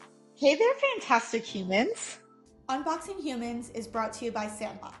Hey there, fantastic humans. Unboxing Humans is brought to you by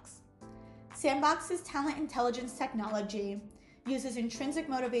Sandbox. Sandbox's talent intelligence technology uses intrinsic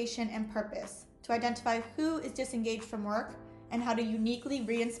motivation and purpose to identify who is disengaged from work and how to uniquely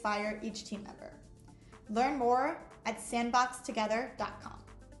re-inspire each team member. Learn more at sandboxtogether.com.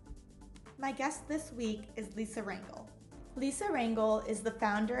 My guest this week is Lisa Rangel. Lisa Rangel is the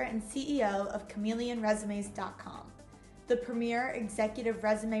founder and CEO of ChameleonResumes.com, the premier executive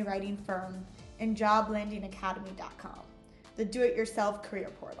resume writing firm, and joblandingacademy.com, the do-it-yourself career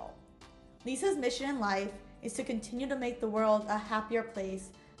portal. Lisa's mission in life is to continue to make the world a happier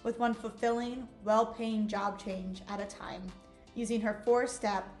place with one fulfilling, well-paying job change at a time, using her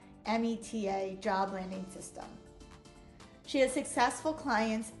 4-step META job landing system. She has successful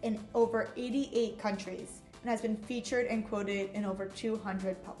clients in over 88 countries and has been featured and quoted in over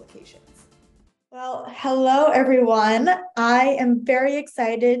 200 publications. Well, hello, everyone. I am very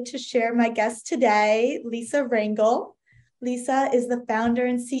excited to share my guest today, Lisa Rangel. Lisa is the founder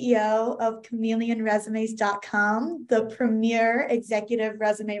and CEO of ChameleonResumes.com, the premier executive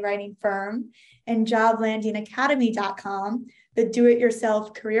resume writing firm, and joblandingacademy.com, the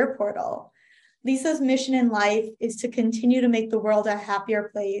do-it-yourself career portal. Lisa's mission in life is to continue to make the world a happier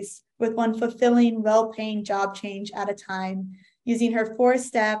place with one fulfilling, well-paying job change at a time, using her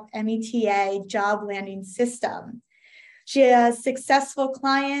 4-step META job landing system. She has successful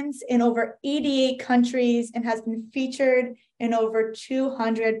clients in over 88 countries and has been featured in over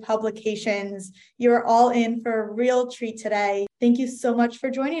 200 publications. You're all in for a real treat today. Thank you so much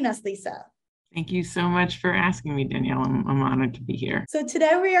for joining us, Lisa. Thank you so much for asking me, Danielle. I'm honored to be here. So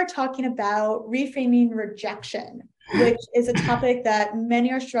today we are talking about reframing rejection, which is a topic that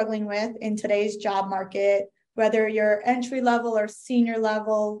many are struggling with in today's job market. Whether you're entry level or senior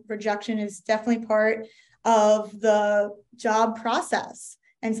level, rejection is definitely part of the job process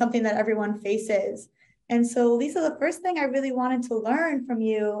and something that everyone faces. And so, Lisa, the first thing I really wanted to learn from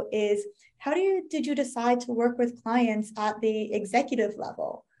you is did you decide to work with clients at the executive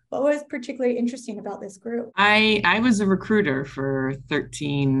level? What was particularly interesting about this group? I was a recruiter for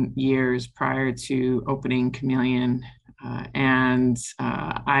 13 years prior to opening Chameleon, and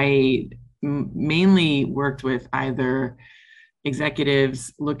I mainly worked with either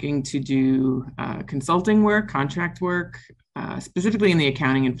executives looking to do consulting work, contract work, specifically in the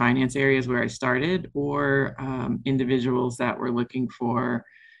accounting and finance areas where I started, or individuals that were looking for,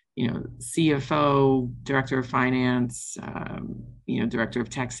 CFO, director of finance, director of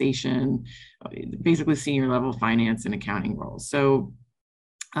taxation, basically senior level finance and accounting roles. So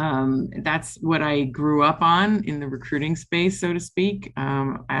that's what I grew up on in the recruiting space, so to speak.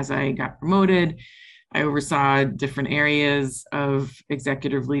 As I got promoted, I oversaw different areas of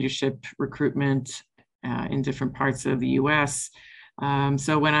executive leadership recruitment in different parts of the US.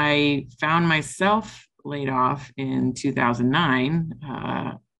 So when I found myself laid off in 2009,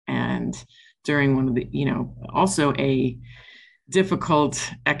 and during one of the, also a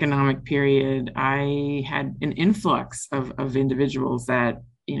difficult economic period, I had an influx of individuals that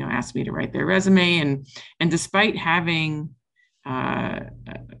asked me to write their resume, and despite having a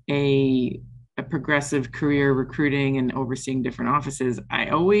progressive career recruiting and overseeing different offices, I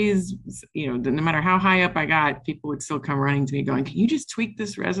always, no matter how high up I got, people would still come running to me going, "Can you just tweak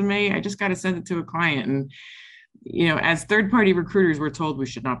this resume? I just got to send it to a client." And as third-party recruiters, we're told we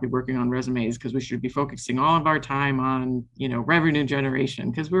should not be working on resumes because we should be focusing all of our time on, revenue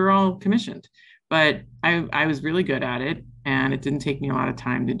generation because we're all commissioned. But I was really good at it, and it didn't take me a lot of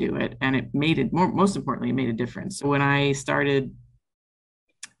time to do it. And it made it most importantly, it made a difference. So when I started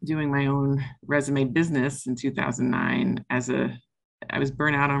doing my own resume business in 2009, I was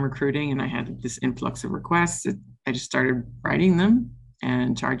burnt out on recruiting and I had this influx of requests. I just started writing them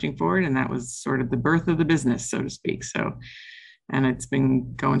and charging for it. And that was sort of the birth of the business, so to speak. And it's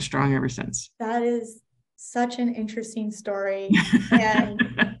been going strong ever since. That is such an interesting story. And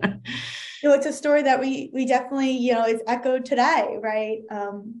it's a story that we definitely, is echoed today, right?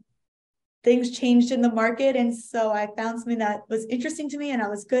 Things changed in the market. And so I found something that was interesting to me and I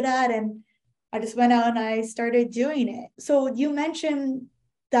was good at, and I just went out and I started doing it. So you mentioned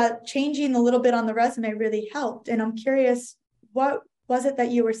that changing a little bit on the resume really helped. And I'm curious, what was it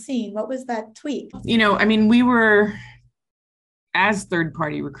that you were seeing? What was that tweak? We were, as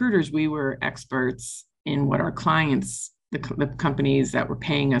third-party recruiters, we were experts in what our clients, the companies that were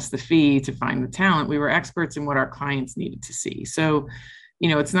paying us the fee to find the talent, we were experts in what our clients needed to see. So,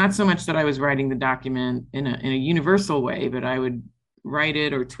 it's not so much that I was writing the document in a universal way, but I would write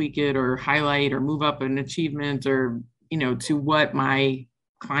it or tweak it or highlight or move up an achievement or, to what my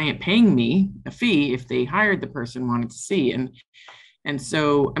client paying me a fee, if they hired the person, wanted to see. And And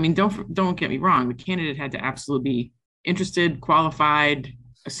so, I mean, don't get me wrong, the candidate had to absolutely be interested, qualified.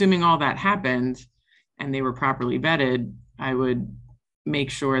 Assuming all that happened and they were properly vetted, I would make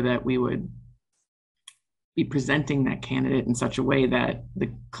sure that we would be presenting that candidate in such a way that the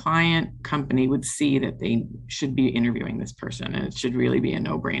client company would see that they should be interviewing this person, and it should really be a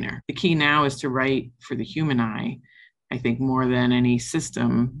no-brainer. The key now is to write for the human eye, I think, more than any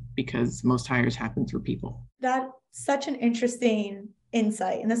system, because most hires happen through people. That's such an interesting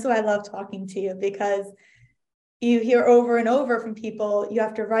insight. And this is why I love talking to you, because you hear over and over from people, you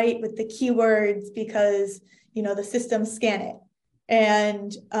have to write with the keywords because, the systems scan it.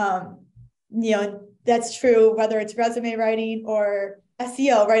 And, that's true, whether it's resume writing or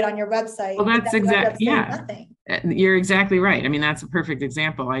SEO right on your website. Well, that's exactly, yeah. Nothing. You're exactly right. I mean, that's a perfect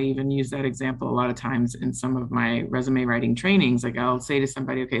example. I even use that example a lot of times in some of my resume writing trainings. Like I'll say to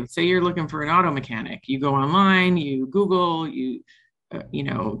somebody, okay, let's say you're looking for an auto mechanic. You go online, you Google, you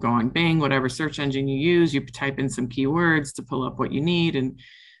go on Bing, whatever search engine you use, you type in some keywords to pull up what you need, and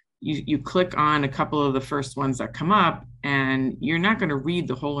you click on a couple of the first ones that come up, and you're not going to read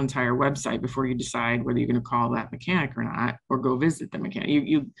the whole entire website before you decide whether you're going to call that mechanic or not, or go visit the mechanic.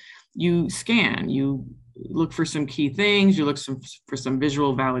 You scan, you look for some key things, you look for some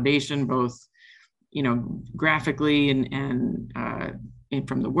visual validation, both graphically and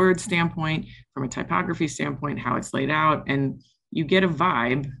from the word standpoint, from a typography standpoint, how it's laid out, and you get a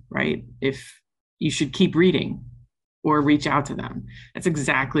vibe, right? If you should keep reading or reach out to them. That's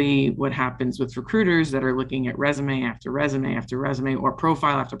exactly what happens with recruiters that are looking at resume after resume after resume, or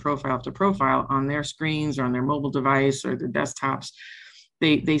profile after profile after profile on their screens or on their mobile device or their desktops.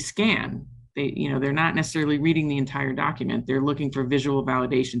 They scan. They're not necessarily reading the entire document. They're looking for visual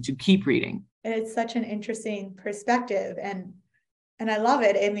validation to keep reading. And it's such an interesting perspective, and I love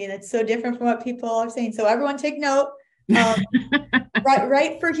it. I mean, it's so different from what people are saying. So everyone take note.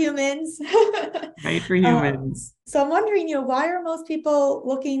 Right for humans. Right for humans. So I'm wondering, why are most people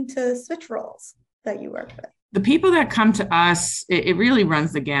looking to switch roles that you work with? The people that come to us, it really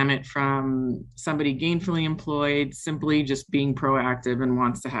runs the gamut from somebody gainfully employed, simply just being proactive and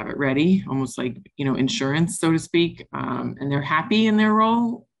wants to have it ready, almost like, insurance, so to speak. And they're happy in their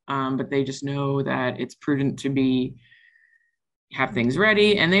role, but they just know that it's prudent to have things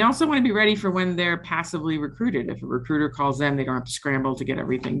ready. And they also want to be ready for when they're passively recruited. If a recruiter calls them, they don't have to scramble to get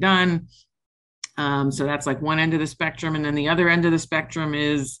everything done. So that's like one end of the spectrum. And then the other end of the spectrum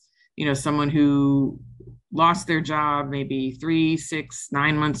is, someone who lost their job maybe 3, 6,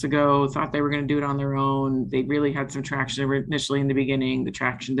 9 months ago, thought they were going to do it on their own. They really had some traction initially in the beginning. The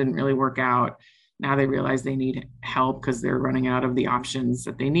traction didn't really work out. Now they realize they need help because they're running out of the options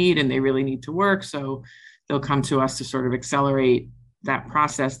that they need, and they really need to work. So they'll come to us to sort of accelerate that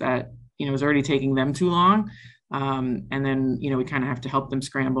process that, is already taking them too long. And then, we kind of have to help them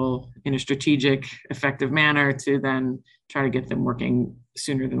scramble in a strategic, effective manner to then try to get them working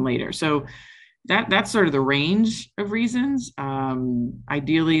sooner than later. So that's sort of the range of reasons.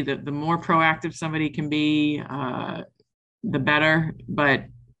 Ideally, the more proactive somebody can be, the better. But,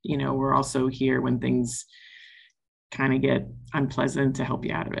 we're also here when things kind of get unpleasant to help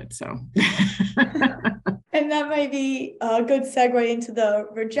you out of it. So. And that might be a good segue into the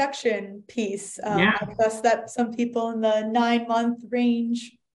rejection piece. Yeah. I guess that some people in the 9-month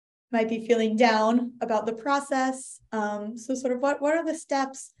range might be feeling down about the process. So sort of what are the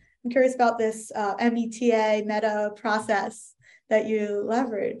steps? I'm curious about this meta process that you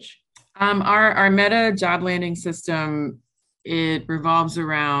leverage. Our meta job landing system, it revolves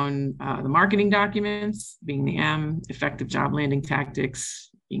around the marketing documents, being the M, effective job landing tactics,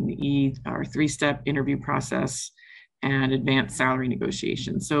 being the E, our 3-step interview process, and advanced salary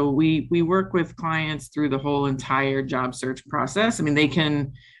negotiation. So we work with clients through the whole entire job search process. I mean, they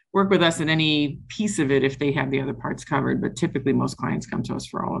can work with us in any piece of it if they have the other parts covered, but typically most clients come to us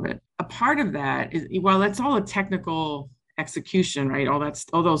for all of it. A part of that is, while that's all a technical execution, right? All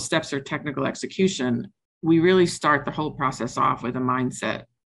those steps are technical execution. We really start the whole process off with a mindset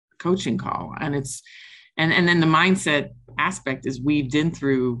coaching call. And then the mindset aspect is weaved in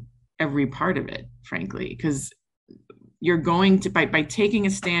through every part of it, frankly, because you're going to, by taking a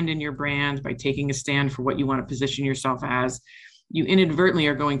stand in your brand, by taking a stand for what you want to position yourself as, you inadvertently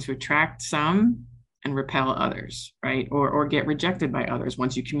are going to attract some and repel others, right? Or get rejected by others.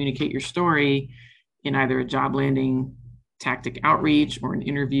 Once you communicate your story in either a job landing tactic outreach or an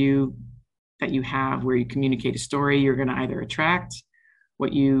interview that you have where you communicate a story, you're going to either attract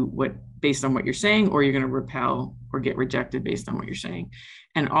what based on what you're saying, or you're going to repel or get rejected based on what you're saying.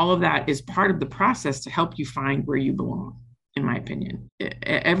 And all of that is part of the process to help you find where you belong, in my opinion.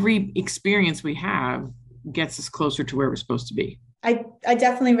 Every experience we have gets us closer to where we're supposed to be. I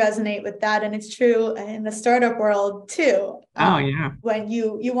definitely resonate with that. And it's true in the startup world too. Oh, yeah. When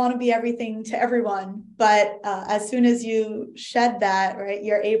you want to be everything to everyone, but as soon as you shed that, right,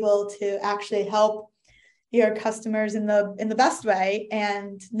 you're able to actually help your customers in the best way,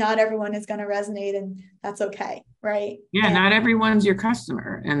 and not everyone is going to resonate, and that's okay, right? Yeah, And not everyone's your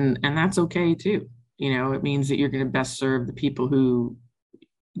customer, and that's okay too. It means that you're going to best serve the people who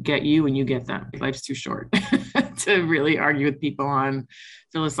get you and you get them. Life's too short to really argue with people on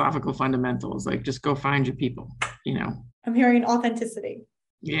philosophical fundamentals. Like, just go find your people. I'm hearing authenticity.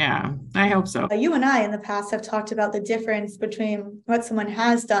 Yeah, I hope so. You and I in the past have talked about the difference between what someone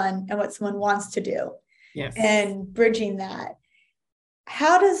has done and what someone wants to do. Yes. And bridging that.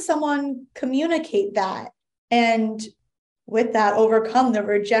 How does someone communicate that, and with that overcome the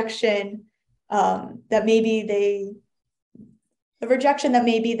rejection that maybe they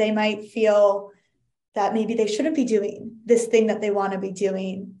might feel that maybe they shouldn't be doing this thing that they want to be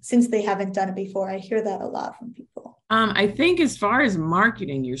doing since they haven't done it before? I hear that a lot from people. I think as far as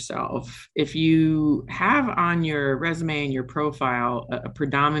marketing yourself, if you have on your resume and your profile a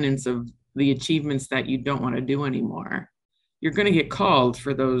predominance of the achievements that you don't want to do anymore, you're going to get called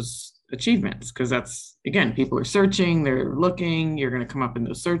for those achievements, because that's, again, people are searching, they're looking, you're going to come up in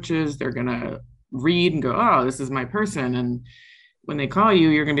those searches, they're going to read and go, oh, this is my person. And when they call you,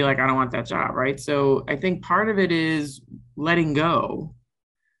 you're going to be like, I don't want that job, right? So I think part of it is letting go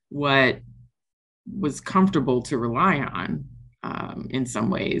what was comfortable to rely on in some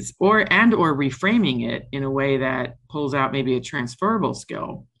ways, or reframing it in a way that pulls out maybe a transferable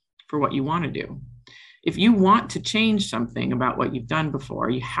skill for what you want to do. If you want to change something about what you've done before,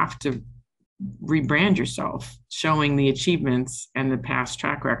 you have to rebrand yourself, showing the achievements and the past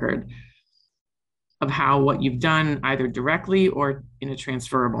track record of how what you've done, either directly or in a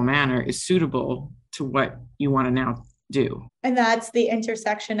transferable manner, is suitable to what you want to now do. And that's the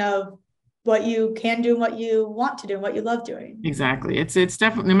intersection of what you can do and what you want to do and what you love doing. Exactly. It's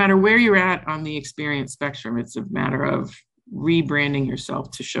definitely, no matter where you're at on the experience spectrum, it's a matter of rebranding yourself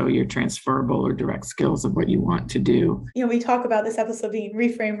to show your transferable or direct skills of what you want to do. We talk about this episode being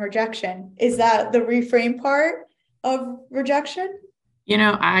reframe rejection. Is that the reframe part of rejection?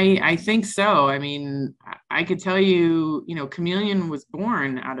 I think so. I mean, I could tell you, Chameleon was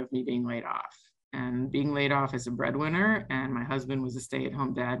born out of me being laid off. And being laid off as a breadwinner, and my husband was a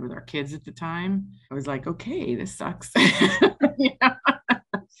stay-at-home dad with our kids at the time, I was like, okay, this sucks. But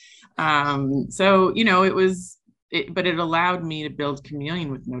it allowed me to build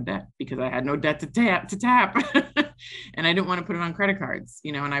Chameleon with no debt, because I had no debt to tap. And I didn't want to put it on credit cards,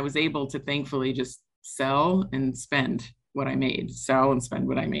 and I was able to thankfully just sell and spend what I made, sell and spend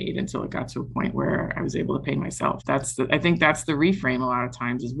what I made, until it got to a point where I was able to pay myself. I think that's the reframe a lot of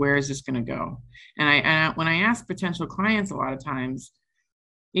times, is where is this going to go? And when I ask potential clients a lot of times,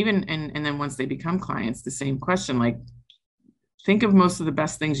 even, and then once they become clients, the same question, like, think of most of the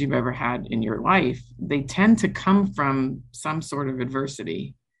best things you've ever had in your life. They tend to come from some sort of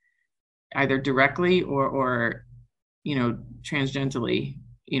adversity, either directly or tangentially,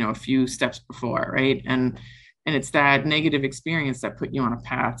 a few steps before, right? And it's that negative experience that put you on a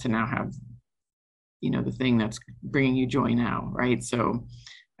path to now have, the thing that's bringing you joy now, right? So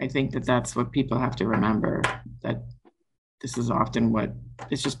I think that that's what people have to remember, that this is often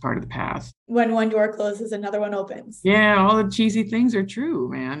it's just part of the path. When one door closes, another one opens. Yeah, all the cheesy things are true,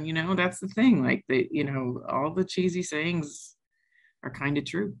 man. That's the thing. Like, all the cheesy sayings are kind of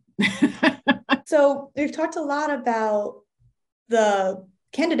true. So we've talked a lot about the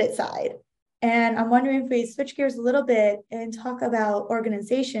candidate side, and I'm wondering if we switch gears a little bit and talk about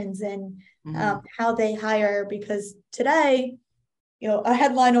organizations and how they hire, because today, a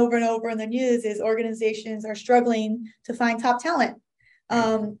headline over and over in the news is organizations are struggling to find top talent.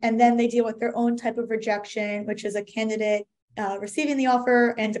 And then they deal with their own type of rejection, which is a candidate receiving the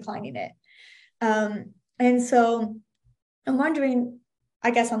offer and declining it. And so I'm wondering,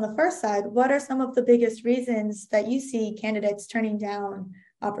 I guess on the first side, what are some of the biggest reasons that you see candidates turning down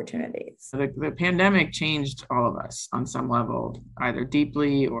opportunities? The pandemic changed all of us on some level, either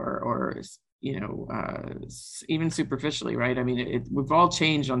deeply or even superficially, right? I mean, we've all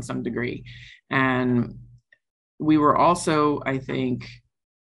changed on some degree. And we were also, I think,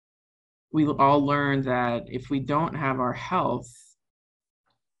 we all learned that if we don't have our health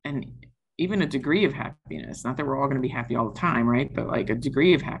and even a degree of happiness, not that we're all going to be happy all the time, right? But like a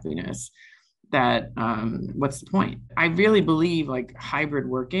degree of happiness, that what's the point? I really believe like hybrid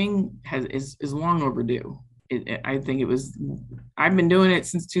working is long overdue. I think I've been doing it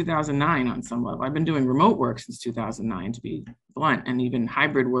since 2009 on some level. I've been doing remote work since 2009, to be blunt, and even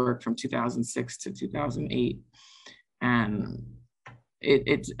hybrid work from 2006 to 2008. And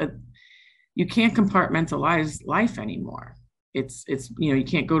it's a, you can't compartmentalize life anymore. It's you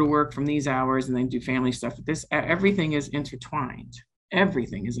can't go to work from these hours and then do family stuff. This everything is intertwined.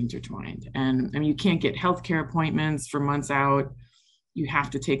 Everything is intertwined, and you can't get healthcare appointments for months out. You have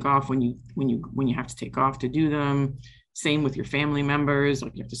to take off when you have to take off to do them. Same with your family members.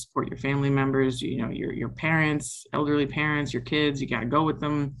 Like, you have to support your family members. Your parents, elderly parents, your kids. You got to go with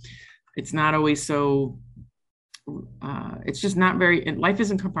them. It's not always so. It's just not very. Life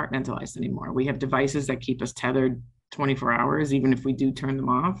isn't compartmentalized anymore. We have devices that keep us tethered 24 hours, even if we do turn them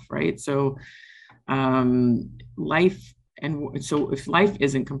off, right? So, life and so if life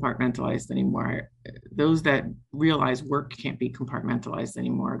isn't compartmentalized anymore, those that realize work can't be compartmentalized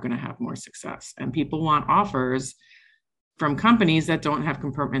anymore are going to have more success. And people want offers from companies that don't have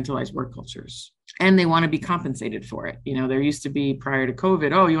compartmentalized work cultures, and they want to be compensated for it. There used to be, prior to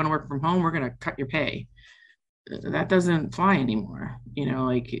COVID, oh, you want to work from home, we're going to cut your pay. That doesn't fly anymore.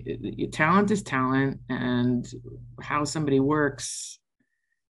 Like, talent is talent, and how somebody works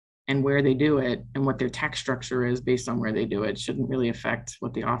and where they do it and what their tax structure is based on where they do it shouldn't really affect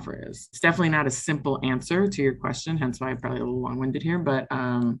what the offer is. It's definitely not a simple answer to your question, hence why I'm probably a little long-winded here, but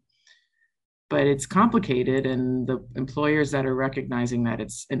it's complicated, and the employers that are recognizing that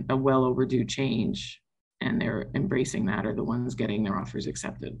it's a well overdue change and they're embracing that are the ones getting their offers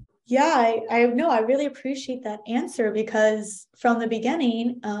accepted. Yeah, I know. I really appreciate that answer, because from the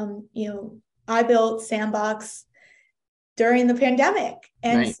beginning, I built Sandbox during the pandemic.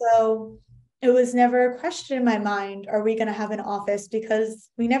 And Right. So it was never a question in my mind, are we going to have an office? Because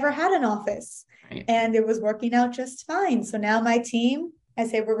we never had an office, Right. and it was working out just fine. So now my team, I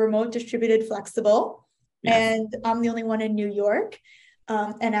say we're remote, distributed, flexible, Yes. and I'm the only one in New York.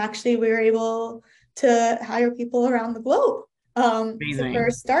 And actually we were able to hire people around the globe. So for a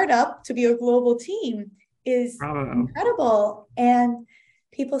Amazing. startup to be a global team is Bravo. incredible. And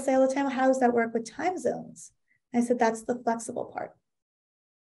people say all the time, how does that work with time zones? I said, that's the flexible part,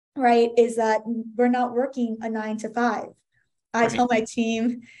 right? Is that we're not working a 9 to 5. I Right. tell my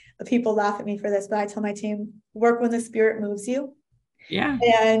team, people laugh at me for this, but I tell my team, work when the spirit moves you. Yeah.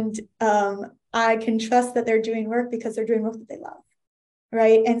 And I can trust that they're doing work because they're doing work that they love.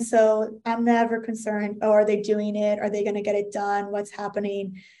 Right. And so I'm never concerned, oh, are they doing it? Are they going to get it done? What's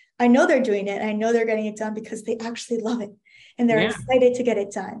happening? I know they're doing it. I know they're getting it done because they actually love it and they're Yeah. excited to get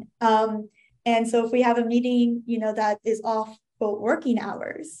it done. And so if we have a meeting, that is off quote working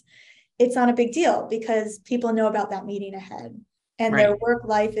hours, it's not a big deal because people know about that meeting ahead, and their Right. work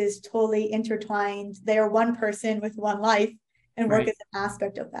life is totally intertwined. They are one person with one life, and work Right. is an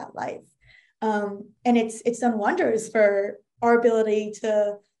aspect of that life. And it's done wonders for our ability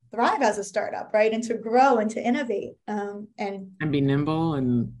to thrive as a startup, right? And to grow and to innovate. And be nimble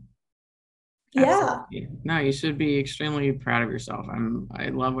and Yeah. absolutely. No, you should be extremely proud of yourself. I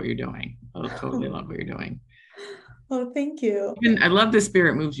love what you're doing. I totally love what you're doing. Well, thank you. And I love the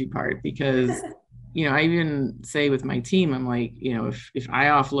spirit moves you part, because I even say with my team, I'm like, if I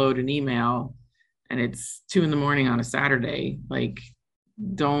offload an email and it's 2 a.m. on a Saturday, like,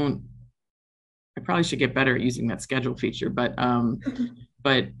 don't I probably should get better at using that schedule feature, but I'm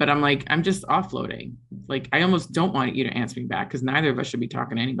like, I'm just offloading. Like, I almost don't want you to answer me back, because neither of us should be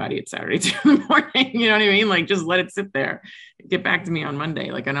talking to anybody at Saturday 2 a.m. You know what I mean? Like, just let it sit there. Get back to me on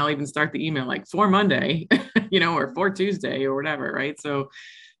Monday. Like, and I'll even start the email like, for Monday, or for Tuesday or whatever, right? So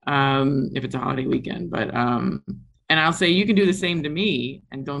if it's a holiday weekend, and I'll say, you can do the same to me,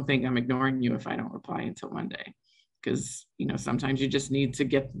 and don't think I'm ignoring you if I don't reply until Monday, because sometimes you just need to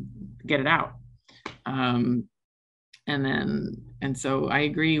get it out. And so I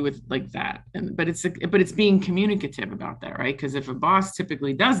agree with like that, but it's being communicative about that, right? Because if a boss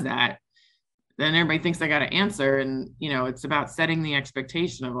typically does that, then everybody thinks they got to answer, and it's about setting the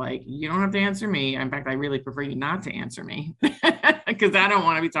expectation of, like, you don't have to answer me. In fact, I really prefer you not to answer me, because I don't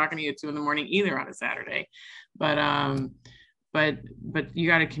want to be talking to you at 2 a.m. either on a Saturday. But you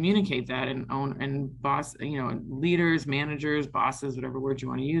got to communicate that, and own, and boss, leaders, managers, bosses, whatever word you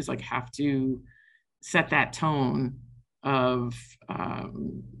want to use, like, have to set that tone of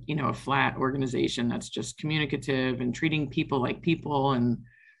a flat organization that's just communicative and treating people like people, and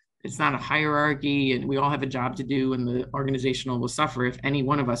it's not a hierarchy, and we all have a job to do, and the organizational will suffer if any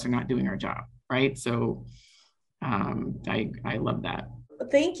one of us are not doing our job, right? So I love that.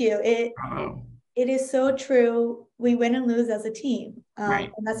 Thank you. Oh, It is so true. We win and lose as a team.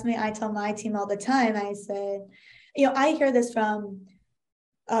 right. And that's me. I tell my team all the time. I said, I hear this from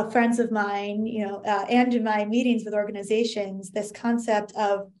friends of mine, and in my meetings with organizations, this concept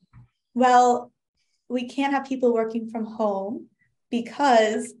of, well, we can't have people working from home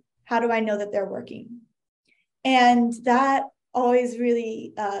because how do I know that they're working? And that always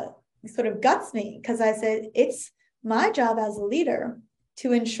really sort of guts me, because I said, it's my job as a leader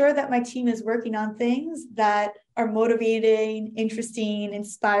to ensure that my team is working on things that are motivating, interesting,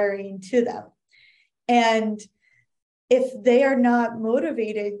 inspiring to them. And if they are not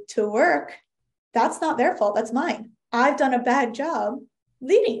motivated to work, that's not their fault. That's mine. I've done a bad job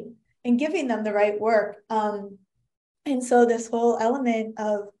leading and giving them the right work. And so this whole element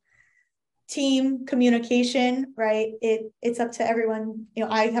of team communication, right? It's up to everyone.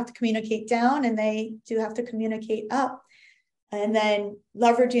 I have to communicate down and they do have to communicate up. And then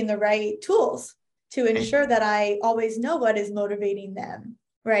leveraging the right tools to ensure that I always know what is motivating them,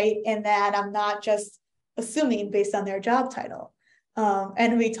 right? And that I'm not just assuming based on their job title.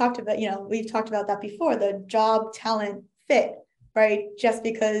 And we've talked about that before, the job talent fit, right? Just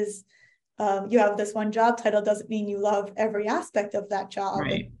because you have this one job title doesn't mean you love every aspect of that job.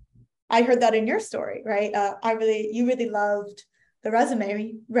 Right. And I heard that in your story, right? You really loved the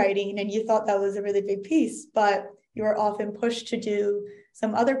resume writing and you thought that was a really big piece, but you were often pushed to do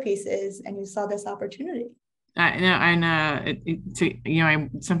some other pieces and you saw this opportunity.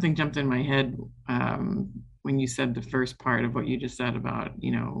 Something jumped in my head when you said the first part of what you just said about,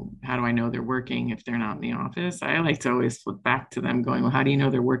 how do I know they're working if they're not in the office? I like to always flip back to them going, well, how do you know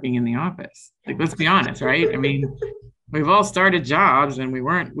they're working in the office? Like, let's be honest, right? I mean, we've all started jobs and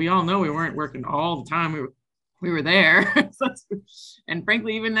we all know we weren't working all the time. We were there. And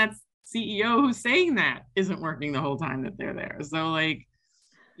frankly, even that CEO who's saying that isn't working the whole time that they're there. So like,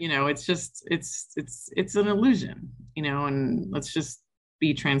 it's just, it's an illusion, and let's just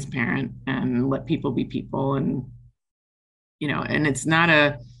be transparent and let people be people. And, and it's not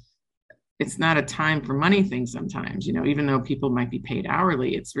a time for money thing sometimes, even though people might be paid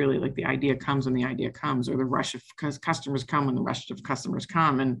hourly, it's really like the idea comes when the idea comes, or the rush of customers come when the rush of customers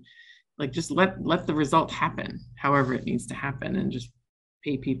come. And like, just let the result happen, however it needs to happen, and just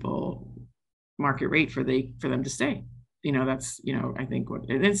pay people market rate for them to stay. That's, I think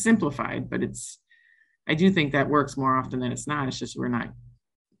it's simplified, but I do think that works more often than it's not. It's just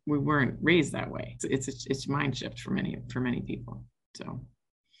we weren't raised that way. It's mind shift for many people. So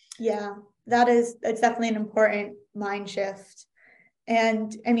yeah, it's definitely an important mind shift.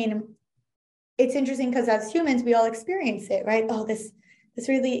 And I mean, it's interesting because as humans, we all experience it, right? Oh, this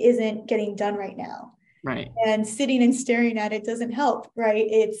really isn't getting done right now. Right. And sitting and staring at it doesn't help, right?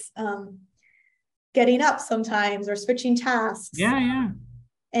 It's getting up sometimes or switching tasks. Yeah.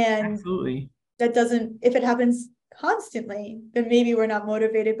 And absolutely. That doesn't, if it happens constantly, then maybe we're not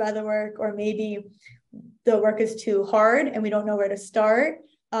motivated by the work, or maybe the work is too hard and we don't know where to start.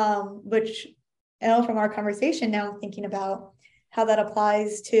 Which, from our conversation now, I'm thinking about how that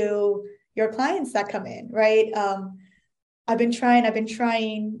applies to your clients that come in, right? I've been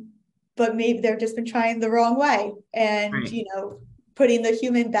trying, but maybe they've just been trying the wrong way. And, right. Putting the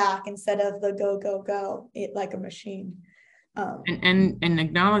human back instead of the go, it like a machine. And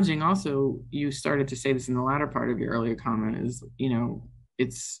acknowledging also, you started to say this in the latter part of your earlier comment, is,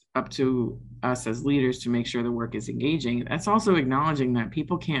 it's up to us as leaders to make sure the work is engaging. That's also acknowledging that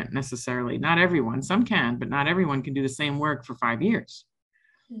people can't necessarily, not everyone, some can, but not everyone can do the same work for 5 years,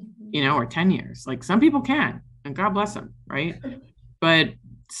 or 10 years. Like, some people can, and God bless them, right? But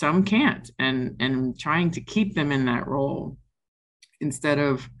some can't, and trying to keep them in that role instead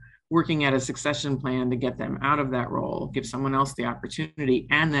of working at a succession plan to get them out of that role, give someone else the opportunity,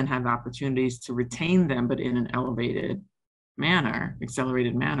 and then have opportunities to retain them, but in an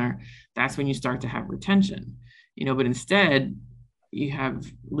accelerated manner, that's when you start to have retention. But instead, you have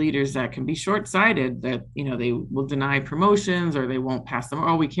leaders that can be short-sighted, that, they will deny promotions, or they won't pass them.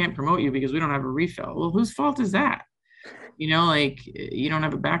 Oh, we can't promote you because we don't have a refill. Well, whose fault is that? Like, you don't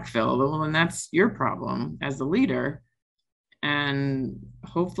have a backfill. Well, then that's your problem as the leader. And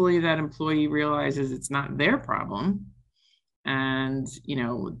hopefully that employee realizes it's not their problem. And,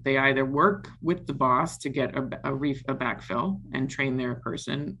 they either work with the boss to get a backfill and train their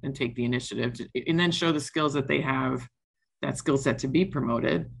person and take the initiative and then show the skills that they have, that skill set to be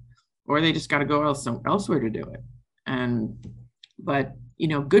promoted, or they just got to go elsewhere to do it. But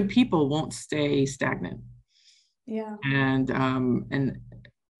good people won't stay stagnant. Yeah. And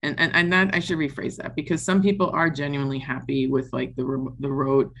that, I should rephrase that, because some people are genuinely happy with like the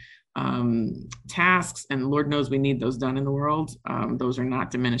rote tasks, and Lord knows we need those done in the world. Those are not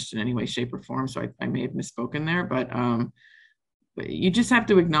diminished in any way, shape, or form. So I may have misspoken there, but you just have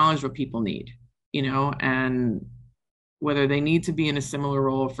to acknowledge what people need, and whether they need to be in a similar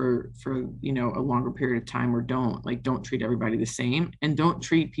role for a longer period of time or don't treat everybody the same, and don't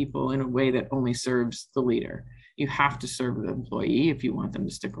treat people in a way that only serves the leader. You have to serve the employee if you want them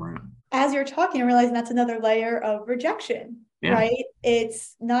to stick around. As you're talking, I'm realizing that's another layer of rejection, Yeah. right?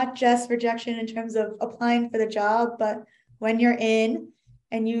 It's not just rejection in terms of applying for the job, but when you're in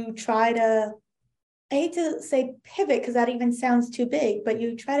and you try to, I hate to say pivot because that even sounds too big, but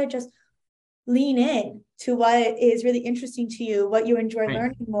you try to just lean in to what is really interesting to you, what you enjoy Right.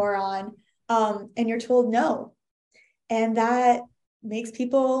 learning more on, and you're told no. And that makes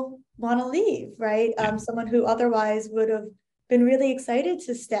people want to leave, right? Yeah. Someone who otherwise would have been really excited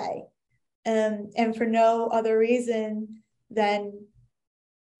to stay, and for no other reason than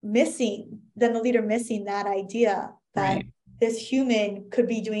than the leader missing that idea that Right. this human could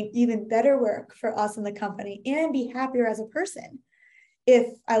be doing even better work for us in the company and be happier as a person if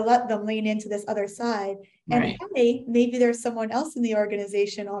I let them lean into this other side. And Right. hey, maybe there's someone else in the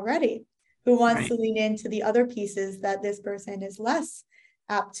organization already who wants Right. to lean into the other pieces that this person is less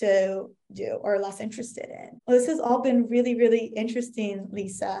apt to do or less interested in. Well, this has all been really, really interesting,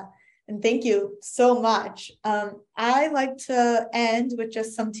 Lisa. And thank you so much. I like to end with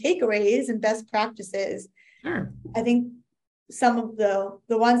just some takeaways and best practices. Sure. I think some of the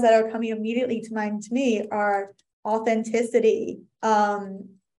ones that are coming immediately to mind to me are authenticity.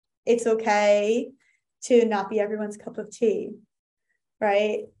 It's okay to not be everyone's cup of tea,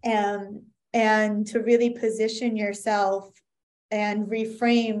 right? And to really position yourself and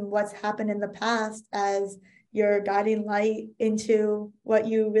reframe what's happened in the past as your guiding light into what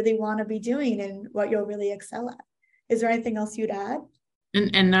you really want to be doing and what you'll really excel at. Is there anything else you'd add?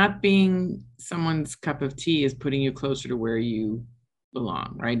 And not being someone's cup of tea is putting you closer to where you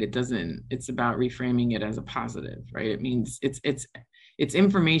belong, right? It's about reframing it as a positive, right? It means it's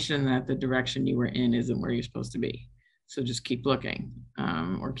information that the direction you were in isn't where you're supposed to be. So just keep looking,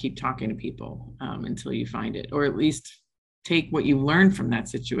 or keep talking to people, until you find it, or at least take what you learned from that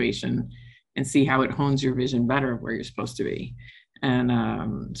situation and see how it hones your vision better of where you're supposed to be.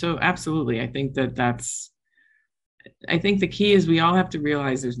 And so absolutely, I think the key is we all have to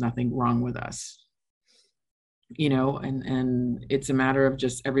realize there's nothing wrong with us, and it's a matter of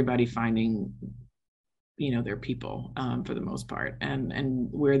just everybody finding, their people, for the most part, and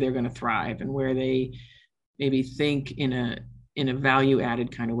where they're going to thrive and where they maybe think in a value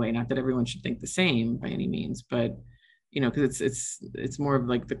added kind of way. Not that everyone should think the same by any means, but because it's more of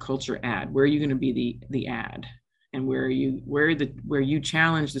like the culture ad. Where are you going to be the ad? And where you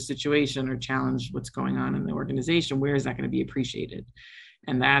challenge the situation or challenge what's going on in the organization, where is that going to be appreciated?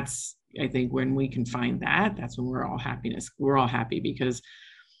 And that's, I think, when we can find that's when we're all happy, because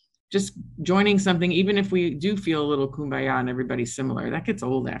just joining something, even if we do feel a little kumbaya and everybody's similar, that gets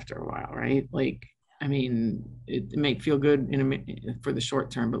old after a while, right? Like, I mean, it may feel good for the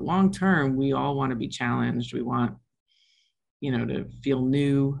short term, but long term, we all want to be challenged. We want, to feel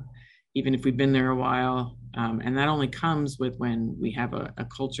new, even if we've been there a while. And that only comes with when we have a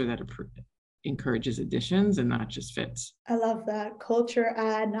culture that encourages additions and not just fits. I love that. Culture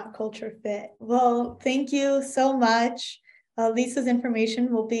add, not culture fit. Well, thank you so much. Lisa's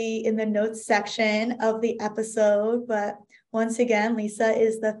information will be in the notes section of the episode. But once again, Lisa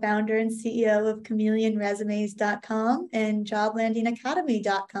is the founder and CEO of chameleonresumes.com and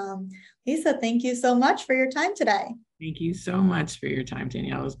joblandingacademy.com. Lisa, thank you so much for your time today. Thank you so much for your time,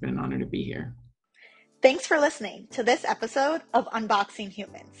 Danielle. It's been an honor to be here. Thanks for listening to this episode of Unboxing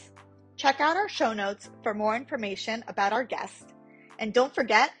Humans. Check out our show notes for more information about our guest, and don't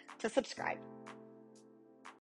forget to subscribe.